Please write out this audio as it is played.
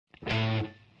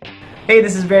Hey,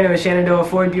 this is Brandon with Shenandoah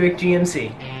Ford Buick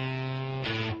GMC.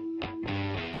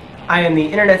 I am the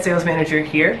Internet Sales Manager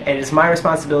here, and it is my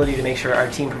responsibility to make sure our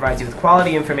team provides you with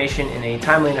quality information in a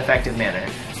timely and effective manner.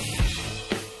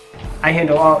 I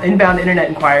handle all inbound internet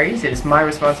inquiries. It is my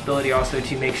responsibility also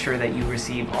to make sure that you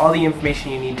receive all the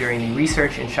information you need during the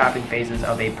research and shopping phases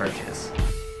of a purchase.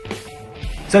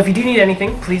 So if you do need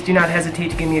anything, please do not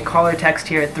hesitate to give me a call or text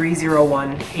here at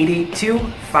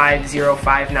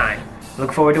 301-882-5059.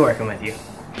 Look forward to working with you.